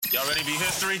Y'all ready to be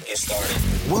history? Get started.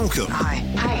 Welcome. Hi.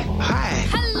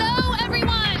 Hello,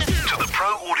 everyone. To the Pro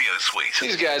Audio Suite.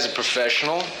 These guys are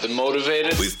professional. They're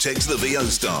motivated. With Tech to the VO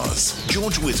stars.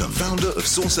 George Whittam, founder of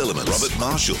Source Elements. Robert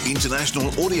Marshall, international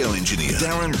audio engineer.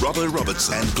 Darren Robbo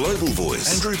Robertson. And global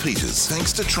voice. Andrew Peters.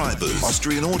 Thanks to Tribooth.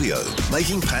 Austrian Audio.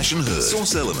 Making passion heard.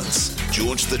 Source Elements.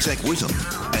 George the Tech Whittam.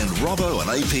 And Robbo and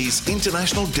AP's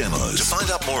international demo. To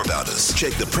find out more about us,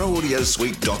 check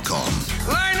theproaudiosuite.com.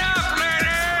 Line up, ladies!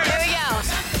 Here we go.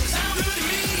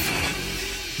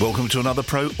 Welcome to another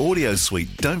Pro Audio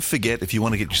Suite. Don't forget, if you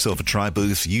want to get yourself a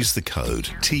Tribooth, use the code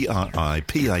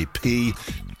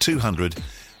TRIPAP200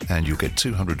 and you'll get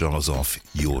 $200 off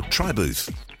your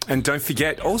Tribooth. And don't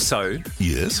forget also,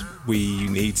 Yes? we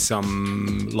need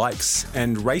some likes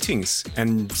and ratings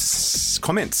and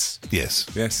comments. Yes.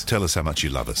 Yes. Tell us how much you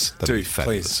love us. That'd be Do,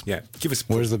 fabulous. please. Yeah. Give us.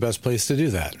 Where's the best place to do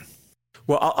that?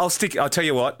 Well, I'll tell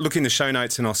you what, look in the show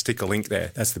notes and I'll stick a link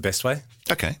there. That's the best way.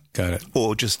 Okay. Got it.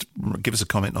 Or just give us a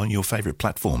comment on your favourite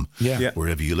platform. Yeah.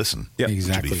 Wherever you listen. Yeah.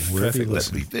 Exactly. Which would be Wherever you perfect.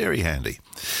 listen. That'd be very handy.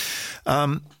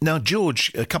 Now,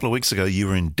 George, a couple of weeks ago, you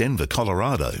were in Denver,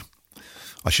 Colorado.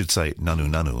 I should say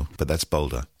Nanu, but that's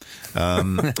Boulder.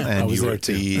 And I was you were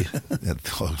there at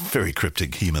the very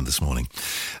cryptic human this morning.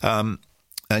 And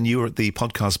you were at the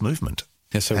podcast movement.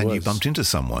 Yes, I and was. you bumped into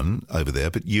someone over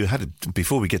there, but you had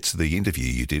before we get to the interview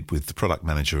you did with the product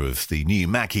manager of the new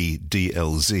Mackie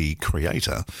DLZ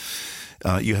creator,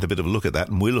 you had a bit of a look at that,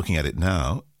 and we're looking at it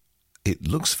now. It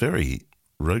looks very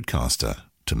Rodecaster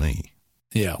to me.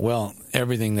 Yeah, well,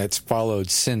 everything that's followed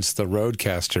since the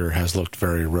Rodecaster has looked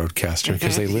very Rodecaster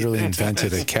because they literally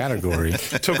invented a category.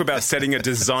 Talk about setting a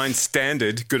design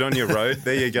standard. Good on your road.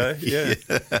 There you go. Yeah.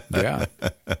 Yeah.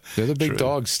 They're the big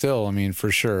dogs still, I mean,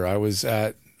 for sure. I was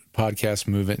at Podcast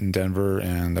Movement in Denver,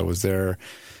 and I was there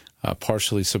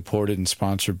partially supported and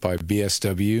sponsored by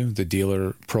BSW, the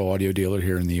dealer, pro audio dealer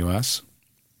here in the U.S.,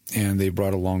 and they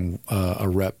brought along a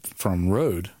rep from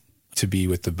Rode to be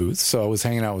with the booth. So I was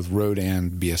hanging out with Rode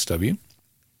and BSW.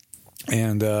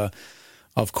 And,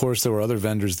 of course, there were other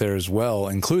vendors there as well,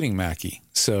 including Mackie.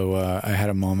 So I had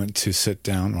a moment to sit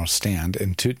down or stand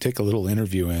and to take a little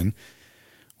interview in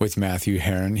with Matthew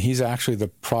Herron. He's actually the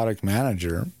product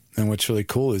manager. And what's really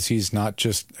cool is he's not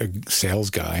just a sales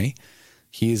guy.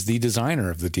 He is the designer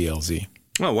of the DLZ.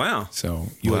 Oh, wow. So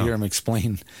you'll hear him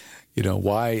explain,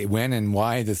 when and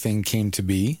why the thing came to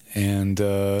be. And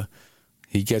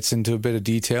he gets into a bit of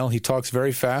detail. He talks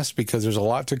very fast because there's a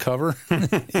lot to cover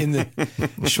in the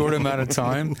short amount of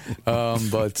time.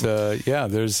 It's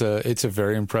a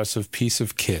very impressive piece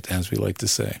of kit, as we like to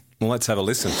say. Well, let's have a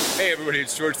listen. Hey everybody,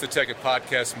 it's George the Tech at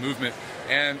Podcast Movement,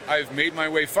 and I've made my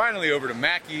way finally over to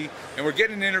Mackie, and we're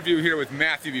getting an interview here with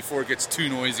Matthew before it gets too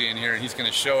noisy in here, and he's going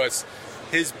to show us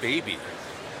his baby.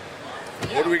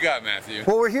 What do we got, Matthew?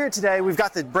 Well, we're here today. We've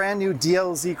got the brand new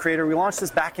DLZ creator. We launched this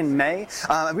back in May.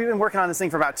 We've been working on this thing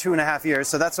for about 2.5 years.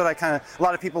 So that's what a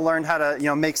lot of people learned how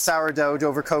to, make sourdough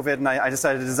over COVID, and I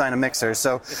decided to design a mixer.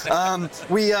 So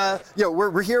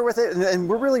we're here with it, and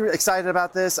we're really excited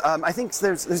about this. I think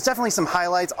there's definitely some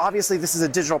highlights. Obviously, this is a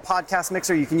digital podcast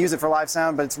mixer. You can use it for live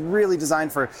sound, but it's really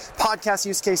designed for podcast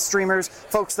use case streamers,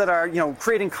 folks that are,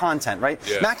 creating content, right?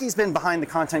 Yeah. Mackie's been behind the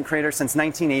content creator since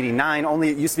 1989. Only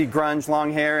it used to be grunge,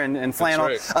 long hair and flannel.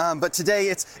 Right. But today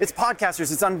it's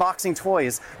podcasters, it's unboxing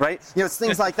toys, right? It's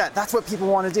things like that. That's what people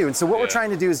want to do. And so what we're trying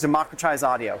to do is democratize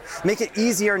audio. Make it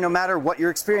easier no matter what your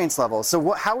experience level.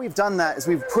 So how we've done that is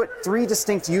we've put 3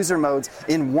 distinct user modes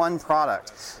in one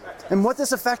product. And what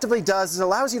this effectively does is it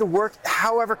allows you to work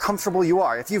however comfortable you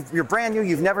are. If you're brand new,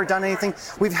 you've never done anything,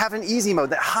 we have an easy mode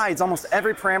that hides almost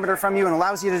every parameter from you and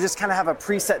allows you to just kind of have a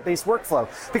preset-based workflow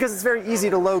because it's very easy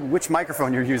to load which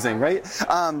microphone you're using, right?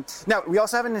 Now, we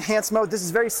also have an enhanced mode. This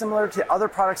is very similar to other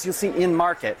products you'll see in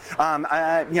market.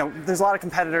 There's a lot of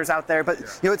competitors out there, but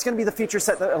it's going to be the feature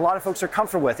set that a lot of folks are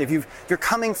comfortable with. If you're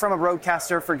coming from a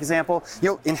Rodecaster, for example,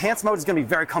 enhanced mode is going to be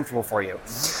very comfortable for you.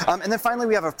 And then finally,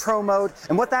 we have a pro mode,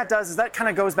 and what that does is that kind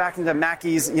of goes back into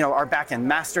Mackie's, our back-end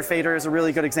master fader is a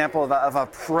really good example of a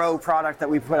pro product that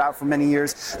we put out for many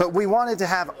years. But we wanted to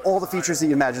have all the features that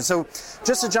you imagine. So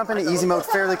just to jump into easy mode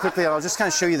fairly quickly, I'll just kind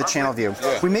of show you the channel view.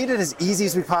 We made it as easy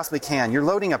as we possibly can. You're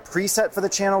loading a preset for the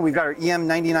channel. We've got our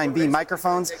EM99B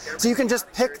microphones. So you can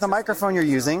just pick the microphone you're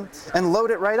using and load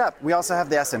it right up. We also have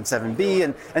the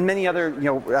SM7B and many other,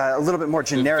 a little bit more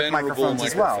generic microphones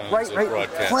as well. Right.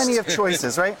 Plenty of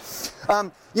choices, right?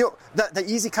 The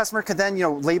easy customer could then,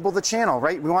 label the channel,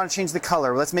 right? We want to change the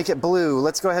color. Let's make it blue.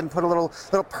 Let's go ahead and put a little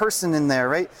person in there,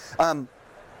 right?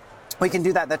 We can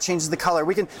do that. That changes the color.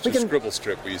 We can scribble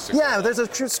strip we used to. Yeah, there's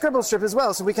a scribble strip as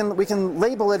well, so we can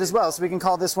label it as well. So we can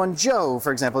call this one Joe,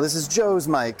 for example. This is Joe's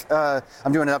mic.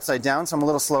 I'm doing it upside down, so I'm a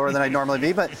little slower than I'd normally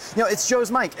be, but it's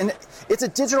Joe's mic, and it's a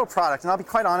digital product. And I'll be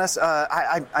quite honest,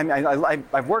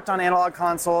 I've worked on analog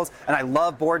consoles, and I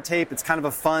love board tape. It's kind of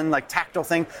a fun, like tactile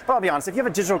thing. But I'll be honest, if you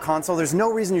have a digital console, there's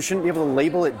no reason you shouldn't be able to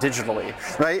label it digitally,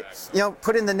 right?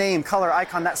 Put in the name, color,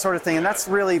 icon, that sort of thing, and that's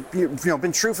really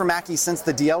been true for Mackie since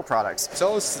the DL products.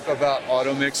 Tell us about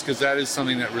AutoMix, because that is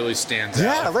something that really stands out.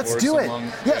 Yeah, let's do it.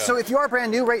 So if you are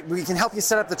brand new, right, we can help you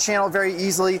set up the channel very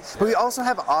easily, but we also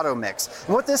have AutoMix.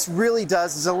 And what this really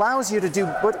does is allows you to do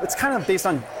it's kind of based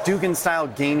on Dugan-style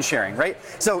gain sharing, right?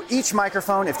 So each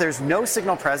microphone, if there's no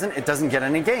signal present, it doesn't get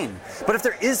any gain. But if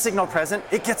there is signal present,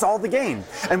 it gets all the gain.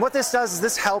 And what this does is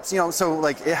this helps,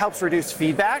 it helps reduce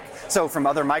feedback, so from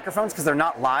other microphones, because they're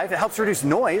not live. It helps reduce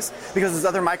noise, because those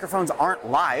other microphones aren't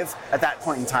live at that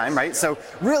point in time, right? So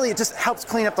really, it just helps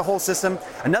clean up the whole system.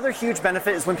 Another huge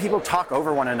benefit is when people talk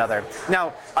over one another.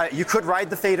 Now, you could ride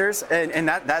the faders, and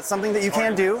that's something that you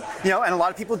can do, and a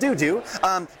lot of people do.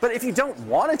 But if you don't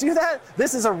want to do that,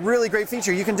 this is a really great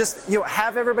feature. You can just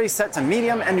have everybody set to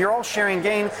medium, and you're all sharing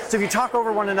gain. So if you talk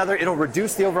over one another, it'll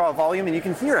reduce the overall volume, and you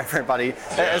can hear everybody,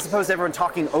 as opposed to everyone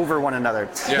talking over one another.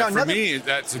 Yeah, for me,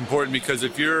 that's important, because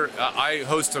if I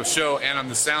host a show and I'm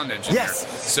the sound engineer.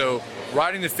 Yes. So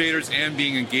riding the faders and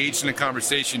being engaged in a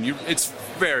conversation, you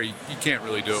can't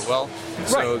really do it well.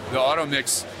 So the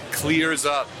AutoMix clears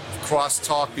up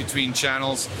cross-talk between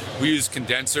channels. We use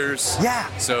condensers. Yeah.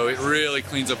 So it really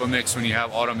cleans up a mix when you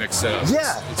have AutoMix set up.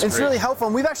 Yeah, it's really helpful.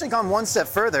 And we've actually gone one step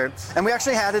further, and we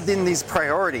actually added in these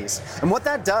priorities. And what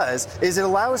that does is it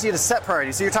allows you to set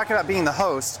priorities. So you're talking about being the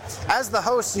host. As the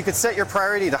host, you could set your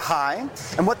priority to high,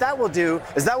 and what that will do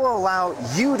is that will allow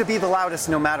you to be the loudest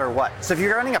no matter what. So if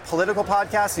you're running a political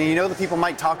podcast and the people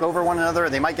might talk over one another, or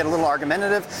they might get a little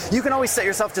argumentative, you can always set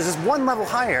yourself to just one level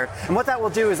higher, and what that will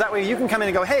do is that way you can come in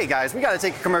and go, hey guys, we got to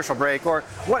take a commercial break, or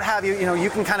what have you. You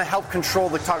can kind of help control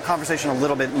the conversation a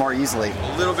little bit more easily.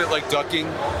 A little bit like ducking,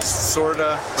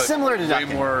 sorta, but similar to ducking.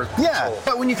 Way more control.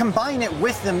 But when you combine it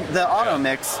with the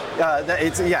AutoMix,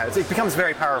 it becomes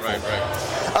very powerful.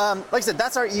 Right. Like I said,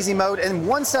 that's our easy mode, and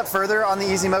one step further on the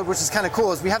easy mode, which is kind of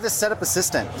cool, is we have this setup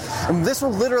assistant, and this will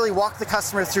literally walk the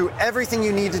customer through everything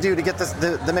you need to do to get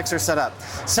the mixer set up.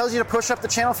 It tells you to push up the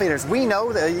channel faders. We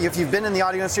know that if you've been in the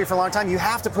audio industry for a long time, you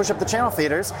have to push up the channel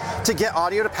faders to get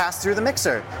audio to pass through the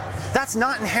mixer. That's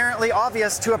not inherently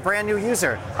obvious to a brand new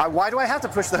user. Why do I have to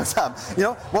push those up?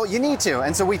 Well, you need to,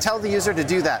 and so we tell the user to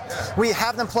do that. We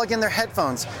have them plug in their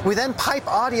headphones. We then pipe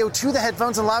audio to the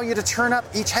headphones and allow you to turn up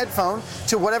each headphone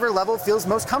to whatever level feels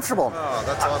most comfortable. Oh,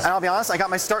 that's awesome. And I'll be honest, I got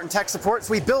my start in tech support,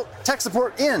 so we built tech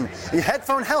support in.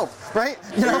 Headphone help, right?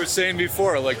 You were saying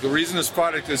before, the reason this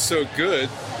product is so good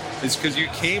is because you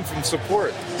came from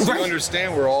support. So you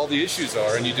understand where all the issues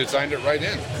are, and you designed it right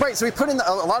in. Right, so we put in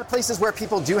a lot of places where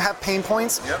people do have pain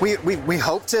points. Yep. We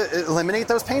hope to eliminate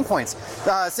those pain points.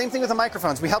 Same thing with the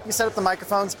microphones. We help you set up the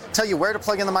microphones, tell you where to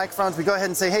plug in the microphones. We go ahead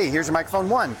and say, hey, here's your microphone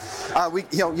 1.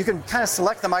 You can kind of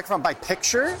select the microphone by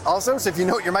picture also, so if you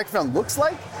know what your microphone looks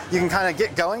like, you can kind of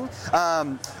get going.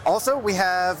 Also, we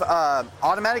have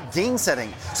automatic gain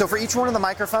setting. So for each one of the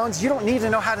microphones, you don't need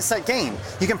to know how to set gain.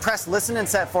 You can press listen and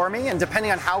set for me, and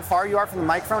depending on how far you are from the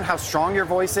microphone, how strong your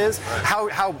voice is,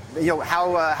 how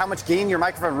much gain your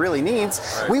microphone really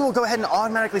needs, we will go ahead and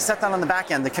automatically set that on the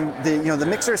back end. The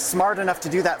mixer is smart enough to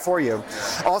do that for you.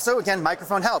 Also, again,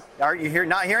 microphone help. Are you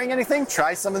not hearing anything?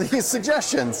 Try some of these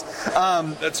suggestions.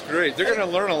 That's great. They're going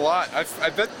to learn a lot. I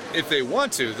bet if they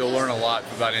want to, they'll learn a lot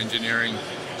about engineering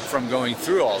from going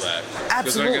through all that. Absolutely.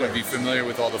 Because they're going to be familiar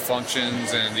with all the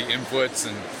functions and the inputs,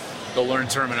 and they'll learn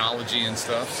terminology and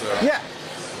stuff. So yeah.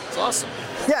 It's awesome.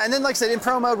 Yeah, and then like I said, in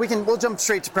Pro mode, we'll jump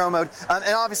straight to Pro mode.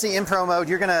 And obviously in Pro mode,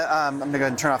 you're gonna, I'm gonna go ahead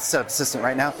and turn off the setup assistant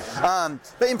right now.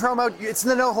 But in Pro mode, it's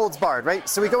the no holds barred, right?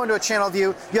 So we go into a channel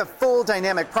view, you have full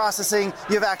dynamic processing,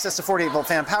 you have access to 48 volt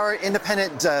fan power,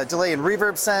 independent delay and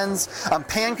reverb sends,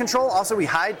 pan control. Also, we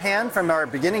hide pan from our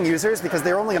beginning users because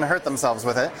they're only gonna hurt themselves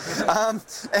with it.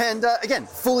 Again,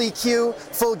 full EQ,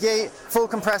 full gate, full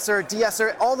compressor,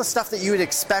 de-esser, all the stuff that you would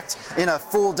expect in a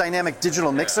full dynamic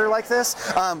digital mixer like this,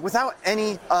 without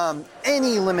any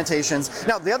any limitations.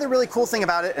 Now, the other really cool thing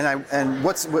about it,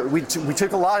 we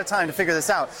took a lot of time to figure this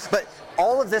out, but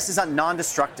all of this is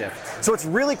non-destructive. So what's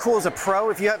really cool as a pro,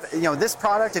 if you have this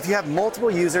product, if you have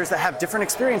multiple users that have different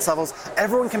experience levels,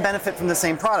 everyone can benefit from the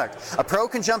same product. A pro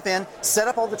can jump in, set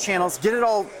up all the channels, get it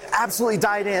all absolutely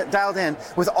dialed in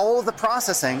with all of the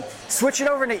processing, switch it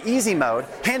over into easy mode,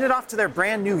 hand it off to their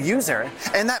brand new user,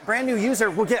 and that brand new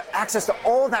user will get access to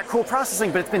all of that cool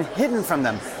processing, but it's been hidden from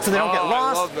them. So they don't get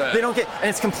lost. I love that. And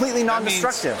it's completely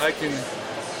non-destructive.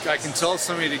 I can tell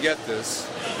somebody to get this.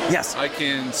 Yes. I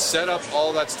can set up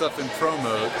all that stuff in pro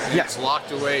mode, and it's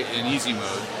locked away in easy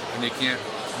mode, and they can't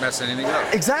mess anything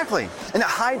up. Exactly. And it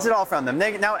hides it all from them.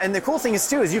 And the cool thing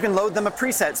is you can load them a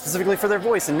preset specifically for their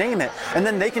voice and name it, and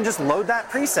then they can just load that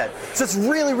preset. So it's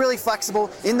really, really flexible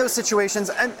in those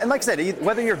situations. And like I said,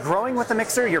 whether you're growing with a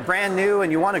mixer, you're brand new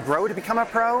and you want to grow to become a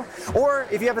pro, or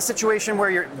if you have a situation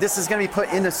where this is going to be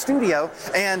put in a studio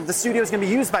and the studio is going to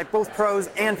be used by both pros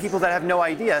and people that have no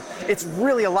idea, it's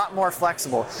really a lot more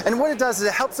flexible. And what it does is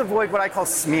it helps avoid what I call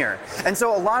smear. And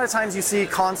so a lot of times you see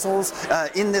consoles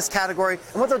in this category,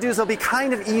 and what they'll do is they'll be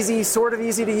kind of easy, sort of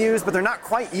easy to use, but they're not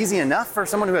quite easy enough for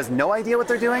someone who has no idea what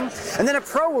they're doing. And then a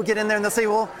pro will get in there and they'll say,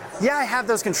 well, yeah, I have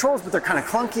those controls, but they're kind of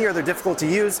clunky or they're difficult to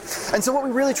use. And so what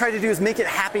we really try to do is make it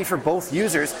happy for both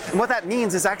users. And what that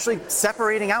means is actually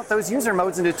separating out those user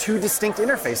modes into two distinct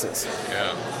interfaces.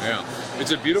 Yeah.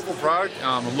 It's a beautiful product.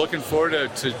 I'm looking forward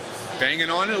to banging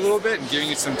on it a little bit and giving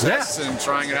it some tests and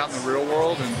trying it out in the real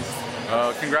world.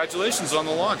 And congratulations on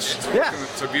the launch.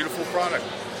 It's a beautiful product.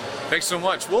 Thanks so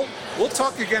much. We'll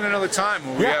talk again another time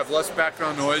when we have less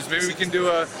background noise. Maybe we can do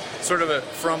a sort of a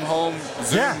from-home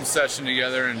Zoom session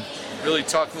together and really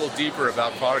talk a little deeper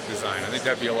about product design. I think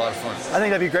that'd be a lot of fun. I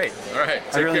think that'd be great. All right.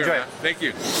 I really enjoy man. it. Thank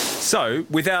you. So,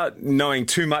 without knowing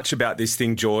too much about this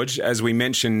thing, George, as we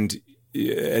mentioned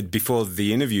before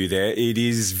the interview there, it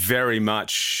is very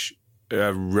much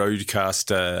a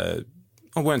Rodecaster,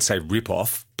 I won't say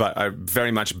rip-off, but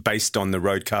very much based on the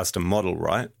Rodecaster model,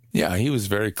 right? Yeah, he was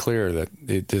very clear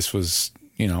that this was,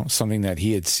 something that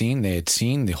he had seen, they had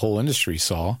seen, the whole industry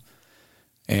saw.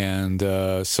 And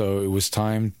so it was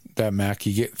time that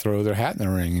Mackie throw their hat in the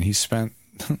ring. And he spent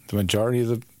the majority of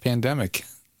the pandemic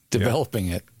developing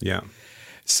it. Yeah.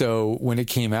 So when it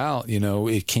came out,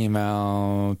 it came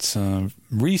out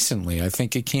recently. I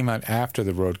think it came out after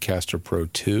the Rodecaster Pro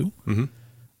 2,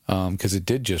 because it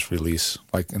did just release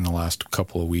like in the last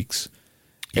couple of weeks.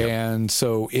 Yep. And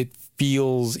so it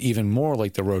feels even more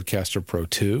like the Rodecaster Pro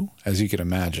 2, as you could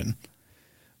imagine.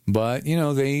 But,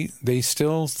 they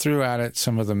still threw at it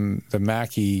some of the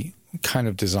Mackie kind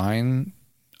of design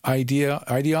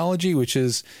ideology, which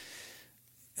is,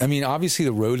 obviously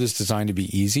the Rode is designed to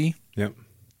be easy. Yep.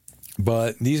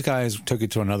 But these guys took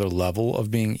it to another level of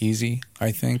being easy,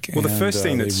 I think. Well, the first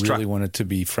thing they really wanted to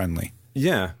be friendly.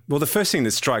 Yeah. Well, the first thing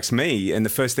that strikes me, and the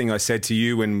first thing I said to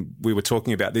you when we were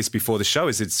talking about this before the show,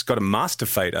 is it's got a master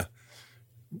fader,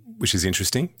 which is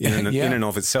interesting in and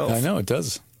of itself. I know, it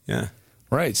does. Yeah.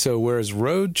 Right. So whereas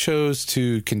Rode chose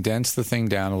to condense the thing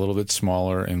down a little bit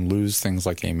smaller and lose things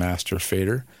like a master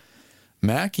fader,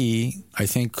 Mackie, I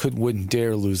think, wouldn't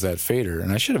dare lose that fader.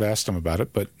 And I should have asked him about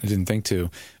it, but I didn't think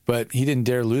to. But he didn't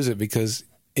dare lose it because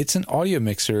it's an audio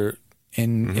mixer.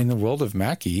 In the world of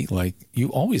Mackie, like, you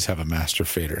always have a master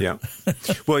fader. Yeah.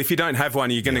 Well, if you don't have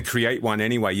one, you're going to create one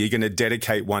anyway. You're going to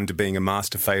dedicate one to being a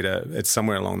master fader at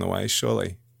somewhere along the way,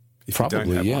 surely.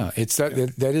 Probably, yeah. One. It's that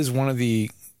is one of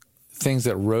the things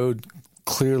that Rode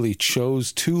clearly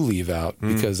chose to leave out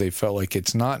because they felt like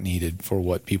it's not needed for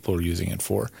what people are using it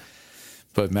for.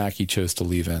 But Mackie chose to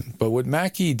leave in. But what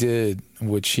Mackie did,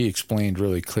 which he explained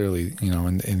really clearly,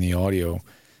 in the audio,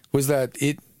 was that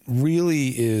it really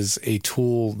is a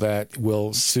tool that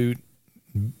will suit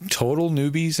total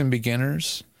newbies and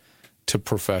beginners to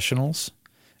professionals.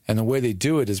 And the way they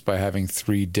do it is by having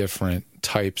 3 different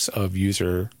types of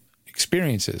user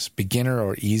experiences: beginner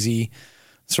or easy,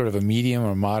 sort of a medium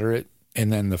or moderate,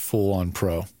 and then the full-on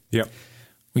pro. Yep.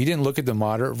 We didn't look at the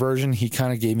moderate version. He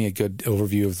kind of gave me a good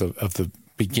overview of the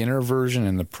beginner version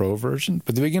and the pro version.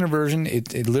 But the beginner version,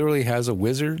 it literally has a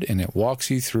wizard, and it walks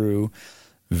you through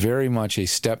very much a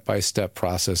step-by-step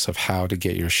process of how to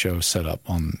get your show set up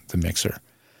on the mixer,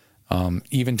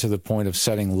 even to the point of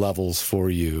setting levels for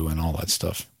you and all that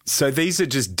stuff. So these are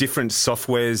just different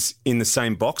softwares in the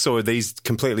same box, or are these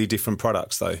completely different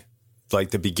products, though?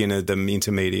 Like the beginner, the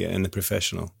intermediate, and the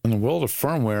professional? In the world of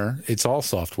firmware, it's all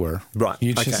software. Right.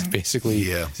 You just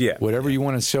basically, whatever you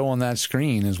want to show on that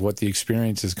screen is what the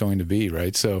experience is going to be,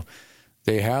 right? So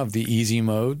they have the easy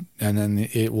mode, and then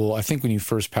it will, I think when you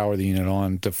first power the unit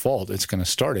on default, it's going to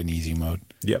start in easy mode.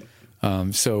 Yep.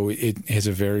 So it has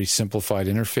a very simplified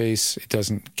interface. It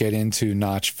doesn't get into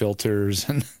notch filters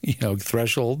and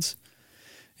thresholds.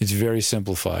 It's very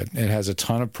simplified. It has a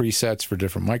ton of presets for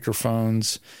different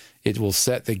microphones. It will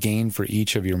set the gain for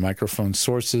each of your microphone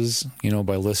sources,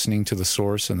 by listening to the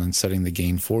source and then setting the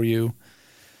gain for you.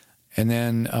 And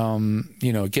then,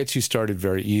 it gets you started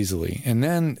very easily. And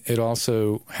then it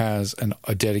also has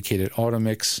a dedicated auto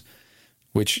mix,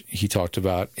 which he talked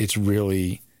about. It's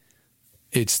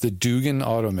the Dugan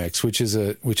auto mix, which is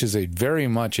a very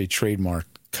much a trademark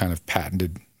kind of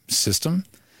patented system.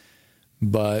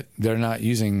 But they're not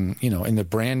using, in the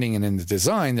branding and in the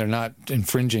design, they're not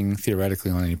infringing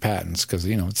theoretically on any patents because,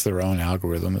 it's their own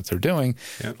algorithm that they're doing.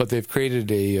 Yep. But they've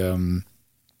created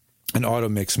an auto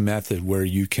mix method where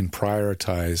you can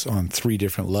prioritize on 3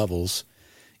 different levels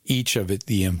each of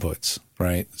the inputs,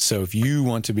 right? So if you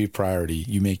want to be priority,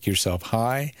 you make yourself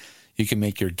high. You can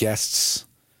make your guests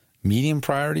medium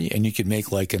priority, and you could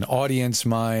make like an audience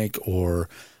mic or,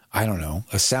 I don't know,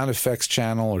 a sound effects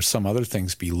channel or some other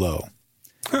things be low.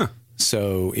 Huh.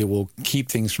 So it will keep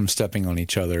things from stepping on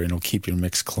each other, and it'll keep your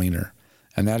mix cleaner.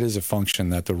 And that is a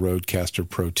function that the Rodecaster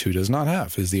Pro 2 does not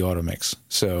have, is the auto mix.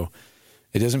 So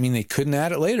it doesn't mean they couldn't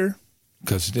add it later,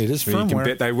 because it is firmware. You can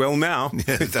bet they will now.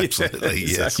 Yeah, absolutely,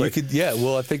 yes. Exactly.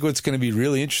 Well, I think what's going to be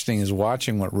really interesting is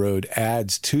watching what Rode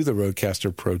adds to the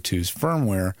Rodecaster Pro 2's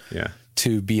firmware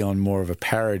to be on more of a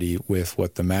parity with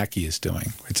what the Mackie is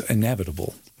doing. It's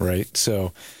inevitable, right?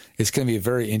 So it's going to be a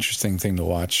very interesting thing to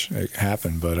watch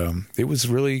happen. But it was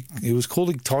cool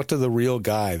to talk to the real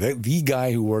guy, the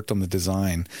guy who worked on the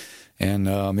design. And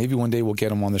maybe one day we'll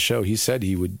get him on the show. He said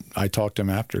he would. I talked to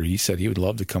him after. He said he would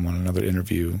love to come on another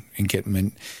interview and get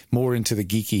more into the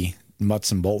geeky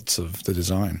nuts and bolts of the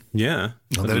design. Yeah.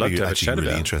 Well, that'd be actually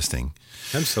really interesting.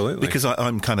 Absolutely. Because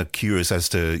I'm kind of curious as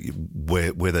to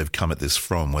where they've come at this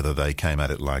from, whether they came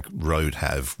at it like Rode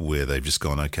have, where they've just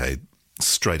gone, okay,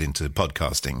 straight into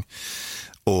podcasting,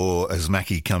 or as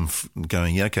Mackie going,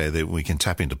 we can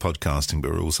tap into podcasting,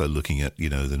 but we're also looking at,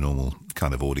 the normal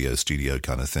kind of audio studio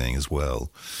kind of thing as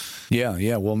well.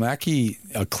 Yeah. Well, Mackie,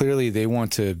 clearly they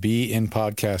want to be in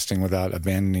podcasting without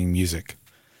abandoning music.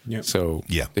 Yep. So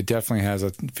it definitely has a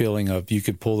feeling of you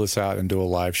could pull this out and do a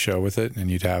live show with it,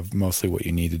 and you'd have mostly what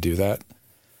you need to do that.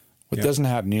 It doesn't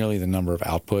have nearly the number of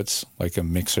outputs like a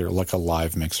mixer, like a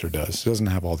live mixer does. It doesn't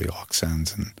have all the aux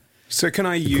ends and So can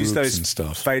I use those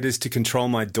faders to control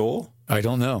my DAW? I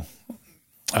don't know.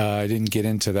 I didn't get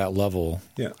into that level.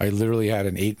 Yeah. I literally had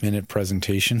an 8-minute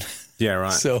presentation. Yeah,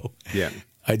 right. So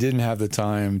I didn't have the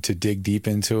time to dig deep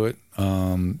into it.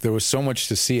 There was so much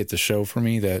to see at the show for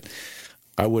me that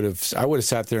I would have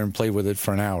sat there and played with it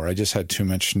for an hour. I just had too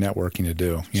much networking to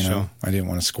do. Sure. I didn't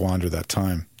want to squander that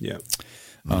time. Yeah.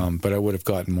 But I would have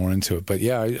gotten more into it. But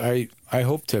yeah, I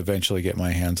hope to eventually get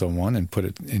my hands on one and put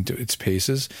it into its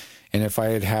paces. And if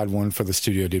I had one for the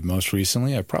studio I did most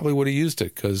recently, I probably would have used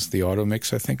it because the auto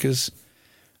mix I think is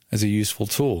a useful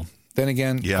tool. Then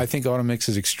again, I think auto mix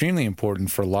is extremely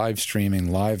important for live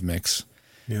streaming, live mix,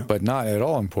 but not at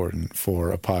all important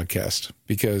for a podcast,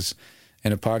 because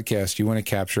in a podcast you want to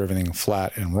capture everything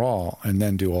flat and raw and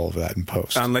then do all of that in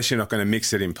post. Unless you're not going to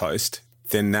mix it in post.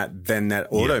 Then that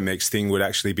auto mix thing would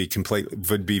actually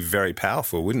would be very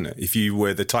powerful, wouldn't it? If you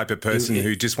were the type of person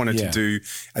who just wanted to do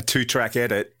a 2-track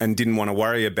edit and didn't want to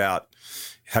worry about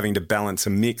having to balance a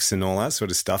mix and all that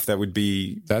sort of stuff, that's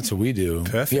what we do.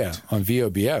 Perfect. Yeah, on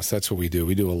VOBS, that's what we do.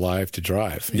 We do a live to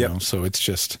drive. You know, so it's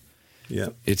just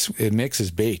it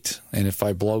mixes baked, and if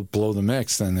I blow the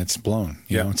mix, then it's blown.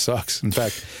 You know, it sucks. In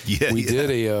fact, we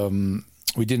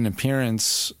did an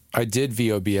appearance. I did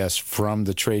VOBS from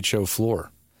the trade show floor.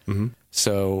 Mm-hmm.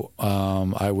 So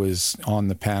I was on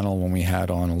the panel when we had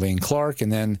on Elaine Clark,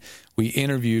 and then we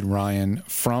interviewed Ryan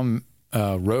from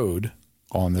Rode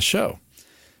on the show.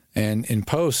 And in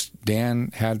post,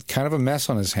 Dan had kind of a mess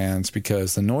on his hands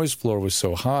because the noise floor was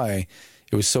so high.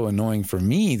 It was so annoying for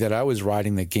me that I was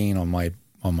riding the gain I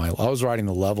was riding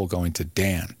the level going to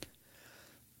Dan.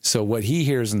 So what he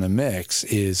hears in the mix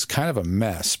is kind of a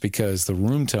mess because the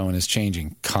room tone is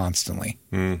changing constantly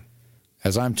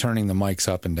as I'm turning the mics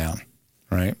up and down,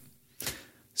 right?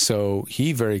 So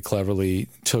he very cleverly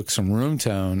took some room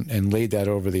tone and laid that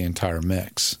over the entire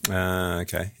mix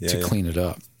to clean it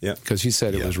up. Yeah, because he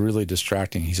said it was really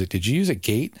distracting. He said, "Did you use a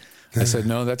gate?" I said,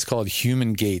 "No, that's called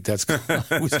human gate.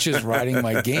 I was just riding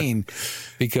my gain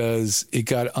because it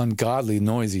got ungodly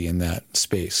noisy in that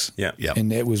space. Yeah.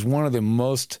 And it was one of the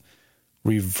most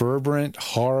reverberant,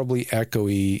 horribly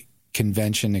echoey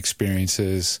convention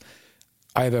experiences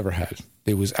I've ever had.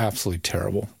 It was absolutely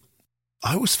terrible.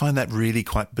 I always find that really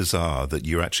quite bizarre that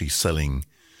you're actually selling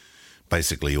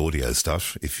basically audio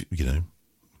stuff, if you know,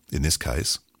 in this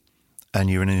case, and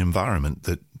you're in an environment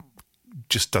that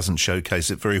just doesn't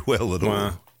showcase it very well at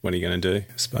all. What are you going to do,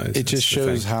 I suppose? It just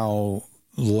shows how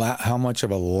much of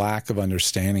a lack of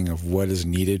understanding of what is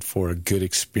needed for a good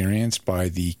experience by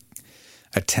the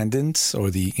attendants or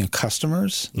the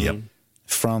customers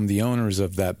from the owners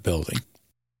of that building.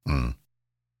 Mm.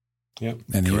 Yep.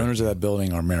 And the owners of that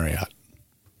building are Marriott.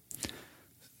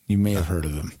 You may have heard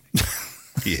of them.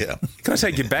 Yeah. Can I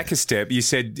take you back a step? You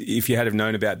said if you had have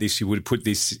known about this, you would have put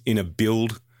this in a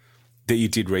build that you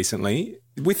did recently.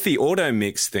 With the auto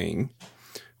mix thing,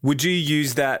 would you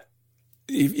use that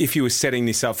if you were setting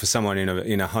this up for someone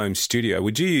in a home studio?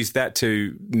 Would you use that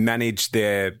to manage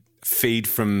their feed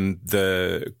from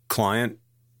the client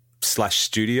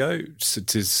 /studio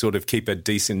to sort of keep a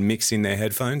decent mix in their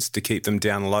headphones, to keep them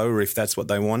down lower if that's what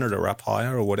they wanted, or up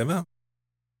higher or whatever?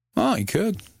 Oh, you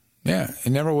could. Yeah. It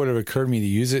never would have occurred to me to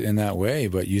use it in that way,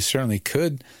 but you certainly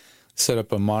could set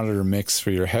up a monitor mix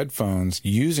for your headphones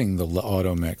using the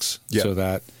auto mix so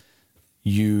that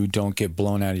you don't get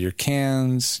blown out of your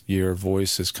cans. Your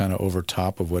voice is kind of over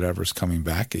top of whatever's coming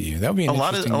back at you. That would be a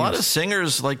lot of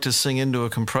singers like to sing into a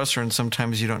compressor, and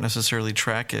sometimes you don't necessarily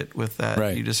track it with that.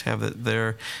 Right. You just have it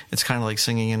there. It's kind of like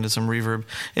singing into some reverb.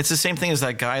 It's the same thing as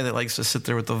that guy that likes to sit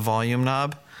there with the volume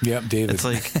knob. Yep, David. It's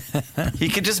like he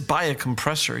could just buy a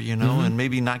compressor, and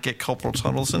maybe not get carpal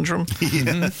tunnel syndrome.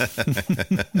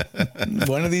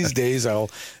 One of these days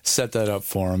I'll set that up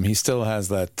for him. He still has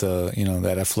that,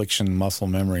 that affliction muscle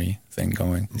memory thing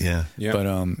going. Yeah.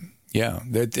 But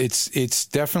it's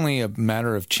definitely a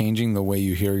matter of changing the way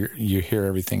you hear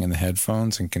everything in the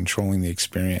headphones and controlling the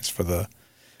experience for the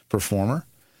performer.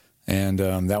 And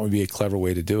that would be a clever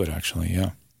way to do it, actually.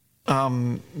 Yeah.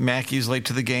 Mackey's late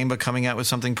to the game, but coming out with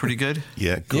something pretty good.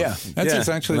 Yeah, good. Yeah, that's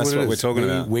essentially what we're talking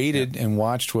about. We waited and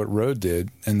watched what Rode did,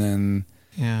 and then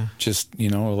just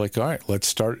like, all right, let's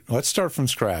start from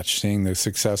scratch, seeing the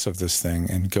success of this thing,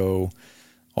 and go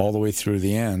all the way through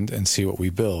the end and see what we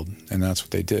build, and that's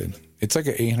what they did. It's like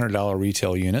an $800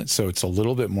 retail unit, so it's a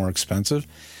little bit more expensive.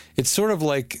 It's sort of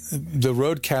like the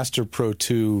Rodecaster Pro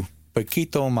 2,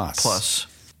 poquito más. Plus.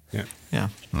 Yeah.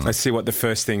 Let's see what the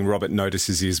first thing Robert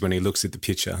notices is when he looks at the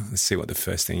picture. Let's see what the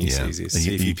first thing he sees is.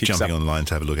 See if he picks jumping up, online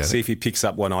to have a look at it. See if he picks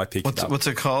up one I picked up. What's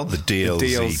it called? The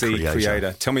DLZ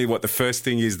Creator. Tell me what the first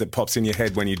thing is that pops in your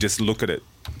head when you just look at it.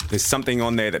 There's something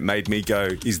on there that made me go,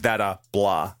 is that a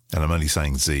blah? And I'm only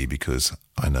saying Z because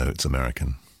I know it's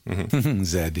American. Mm-hmm.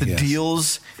 Zed,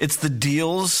 Deals. It's the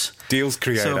Deals. Deals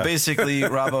Creator. So basically,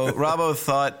 Robbo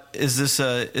thought, is this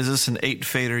an 8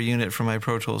 fader unit for my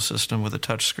Pro Tools system with a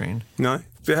touchscreen? No.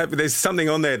 There's something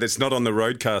on there that's not on the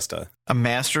Rodecaster. A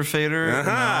master fader?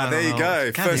 Aha, there you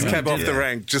go. God, first cab off the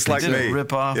rank, just like me.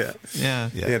 Rip off. Yeah,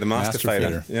 the master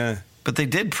fader. Yeah. But they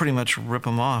did pretty much rip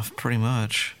them off, pretty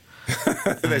much.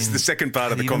 That's the second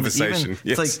part of the conversation.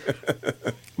 It's like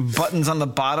buttons on the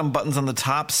bottom, buttons on the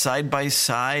top, side by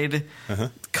side,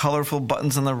 colorful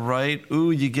buttons on the right.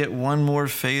 Ooh, you get one more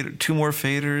fader, 2 more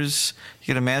faders. You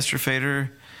get a master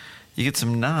fader. You get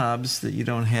some knobs that you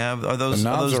don't have. Are those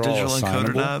digital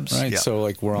encoder knobs? Right. Yeah. So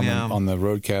like we're on the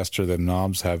Rodecaster, the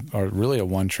knobs are really a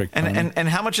one-trick pony. And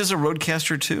how much is a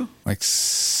Rodecaster 2? Like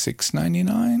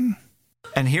 $699.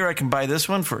 And here I can buy this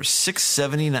one for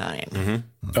 $679.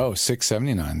 Mm-hmm. Oh,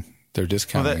 $679. They're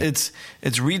discounting. Well,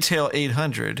 it's retail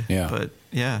 $800. Yeah, but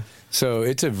yeah. So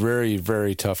it's a very,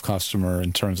 very tough customer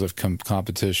in terms of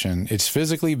competition. It's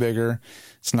physically bigger.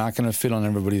 It's not going to fit on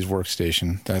everybody's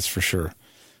workstation. That's for sure.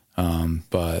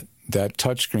 But that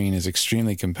touchscreen is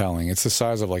extremely compelling. It's the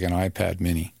size of like an iPad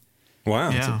Mini.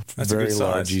 Wow, yeah. That's very a good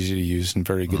large, size. easy to use, and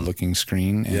very good looking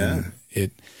screen. And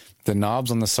the knobs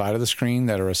on the side of the screen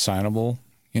that are assignable,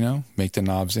 make the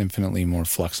knobs infinitely more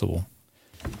flexible.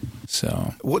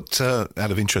 So, what out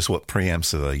of interest, what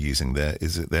preamps are they using there?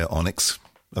 Is it their Onyx?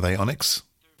 Are they Onyx?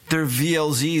 They're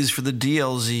VLZs for the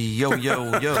DLZ. Yo,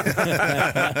 yo, yo.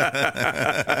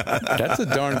 That's a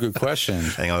darn good question.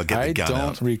 Hang on, I'll get the gun out. I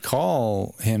don't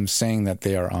recall him saying that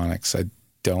they are Onyx. I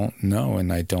don't know,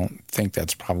 and I don't think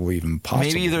that's probably even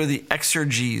possible. Maybe they're the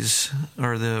Exergs,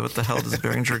 or what the hell does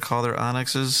Behringer call their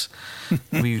Onyxes?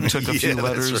 We took a few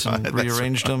letters and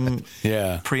rearranged them.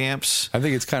 Yeah. Preamps. I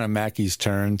think it's kind of Mackey's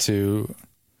turn to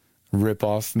rip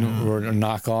off or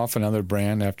knock off another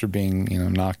brand after being,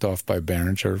 knocked off by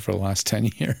Behringer for the last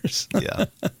 10 years. Yeah.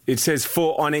 It says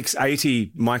 4 Onyx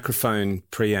 80 microphone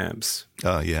preamps.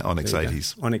 Oh, yeah, Onyx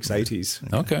 80s. Onyx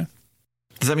 80s. Okay.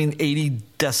 Does that mean 80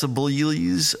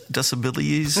 decibels?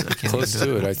 Close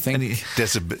to it, I think.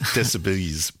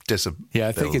 Decibels. Yeah,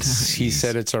 I think he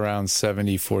said it's around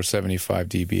 74, 75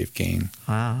 dB of gain.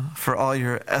 Wow. For all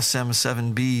your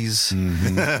SM7Bs.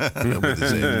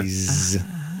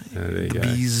 There you go.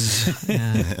 Bees.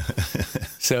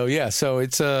 Yeah. So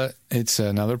it's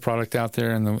another product out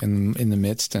there in the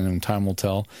midst, and time will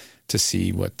tell to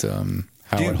see what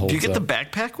how it holds up. Do you get the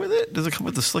backpack with it? Does it come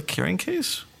with the slick carrying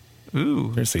case?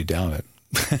 Ooh. Seriously, doubt it.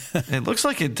 It looks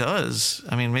like it does.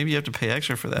 I mean, maybe you have to pay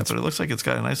extra for that, but it looks like it's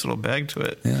got a nice little bag to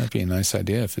it. Yeah, that'd be a nice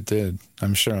idea if it did.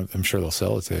 I'm sure they'll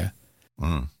sell it to you.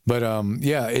 Mm. But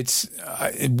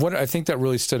what I think that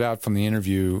really stood out from the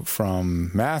interview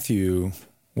from Matthew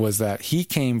was that he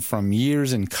came from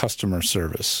years in customer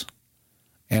service.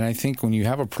 And I think when you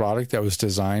have a product that was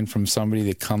designed from somebody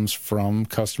that comes from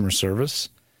customer service,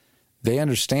 they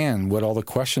understand what all the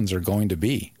questions are going to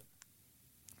be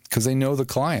because they know the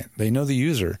client, they know the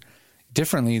user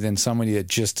differently than somebody that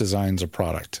just designs a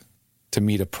product to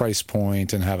meet a price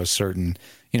point and have a certain,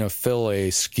 fill a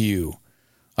SKU.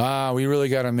 We really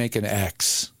got to make an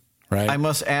X, right? I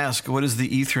must ask, what is the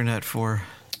Ethernet for?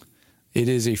 It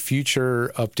is a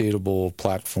future updatable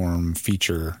platform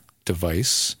feature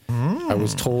device. I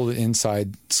was told an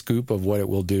inside scoop of what it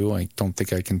will do. I don't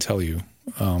think I can tell you.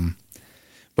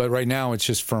 But right now it's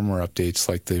just firmware updates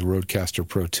like the Rodecaster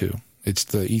Pro 2. It's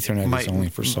the Ethernet is only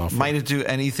for software. Might it do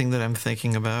anything that I'm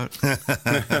thinking about?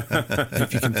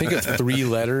 If you can think of 3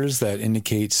 letters that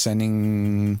indicate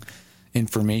sending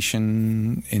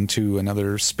information into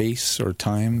another space or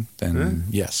time, then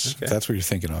yes, okay. If that's what you're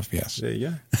thinking of, yes. There you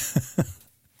go.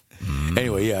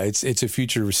 Anyway, yeah, it's a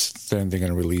feature they're going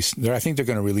to release. I think they're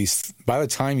going to release, by the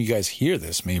time you guys hear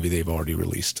this, maybe they've already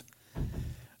released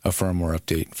a firmware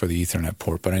update for the Ethernet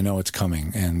port, but I know it's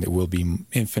coming, and it will be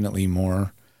infinitely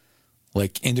more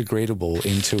like integratable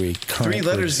into a current 3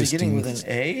 letters beginning with an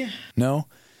A? No.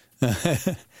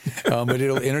 But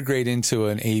it'll integrate into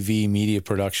an AV media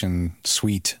production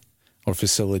suite or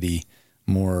facility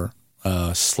more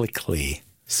slickly.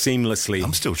 Seamlessly.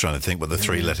 I'm still trying to think what the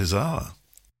 3 letters are.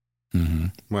 Mm-hmm.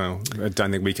 Well, I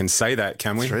don't think we can say that,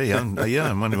 can we? 3, I'm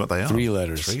wondering what they are. 3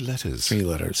 letters. 3 letters. 3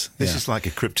 letters. This is like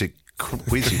a cryptic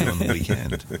quiz on the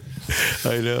weekend.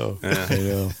 I know. I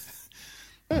know.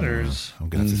 Letters. I'm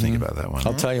going to have to think about that one.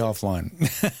 I'll tell you offline.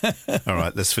 All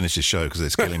right, let's finish this show because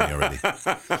it's killing me already.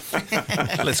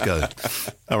 Let's go.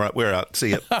 All right, we're out. See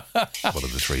ya. What are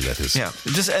the 3 letters? Yeah,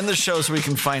 just end the show so we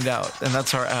can find out, and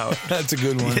that's our out. That's a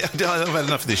good one. Yeah, I've had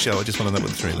enough of this show. I just want to know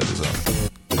what the 3 letters are.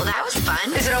 Well, that was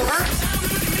fun. Is it over?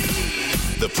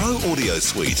 The Pro Audio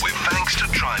Suite with thanks to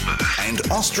Tribooth and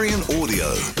Austrian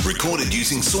Audio. Recorded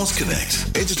using Source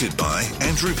Connect. Edited by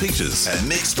Andrew Peters and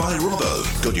mixed by Robbo.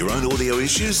 Got your own audio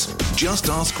issues? Just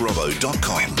ask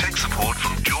Robbo.com. With tech support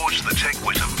from George the Tech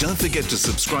Whittam. Don't forget to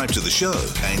subscribe to the show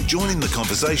and join in the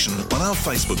conversation on our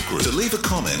Facebook group. To leave a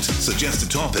comment, suggest a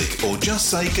topic, or just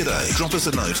say g'day, drop us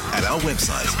a note at our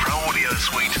website,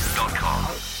 theproaudiosuite.com.